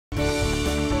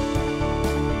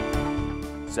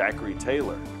Zachary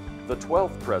Taylor, the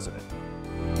 12th president.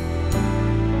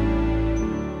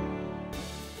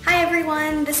 Hi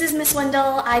everyone, this is Miss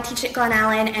Wendell. I teach at Glen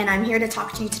Allen and I'm here to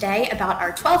talk to you today about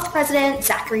our 12th president,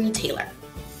 Zachary Taylor.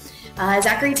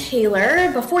 Zachary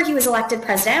Taylor, before he was elected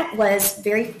president, was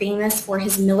very famous for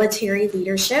his military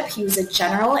leadership. He was a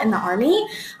general in the Army,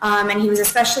 and he was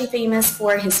especially famous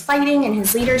for his fighting and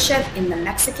his leadership in the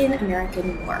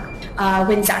Mexican-American War.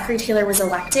 When Zachary Taylor was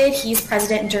elected, he's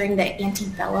president during the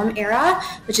antebellum era,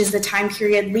 which is the time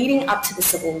period leading up to the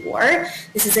Civil War.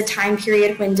 This is a time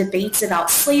period when debates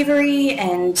about slavery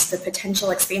and the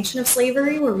potential expansion of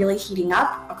slavery were really heating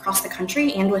up across the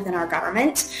country and within our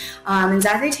government. And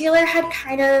Zachary Taylor had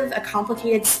kind of a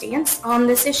complicated stance on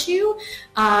this issue.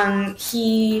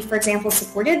 He, for example,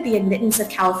 supported the admittance of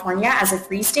California as a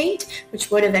free state,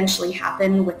 which would eventually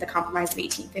happen with the Compromise of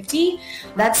 1850.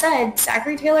 That said,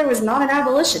 Zachary Taylor was not an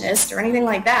abolitionist or anything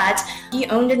like that. He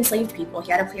owned enslaved people.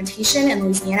 He had a plantation in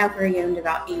Louisiana where he owned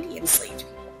about 80 enslaved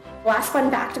people. The last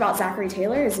fun fact about Zachary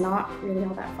Taylor is not really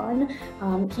all that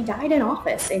fun. He died in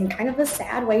office in kind of a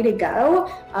sad way to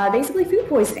go, basically food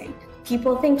poisoning.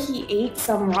 People think he ate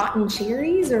some rotten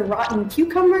cherries or rotten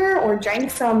cucumber or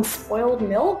drank some spoiled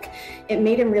milk. It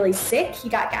made him really sick. He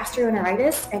got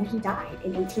gastroenteritis and he died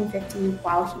in 1850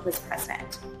 while he was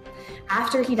president.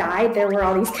 After he died, there were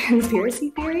all these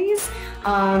conspiracy theories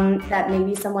that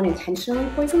maybe someone intentionally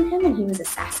poisoned him and he was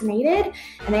assassinated.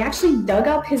 And they actually dug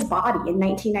up his body in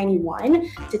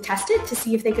 1991 to test it to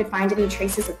see if they could find any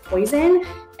traces of poison.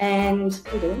 And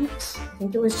they didn't. I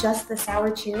think it was just the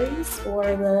sour cherries or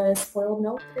the spoiled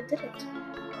milk that did it.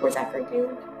 Poor Zachary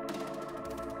Taylor.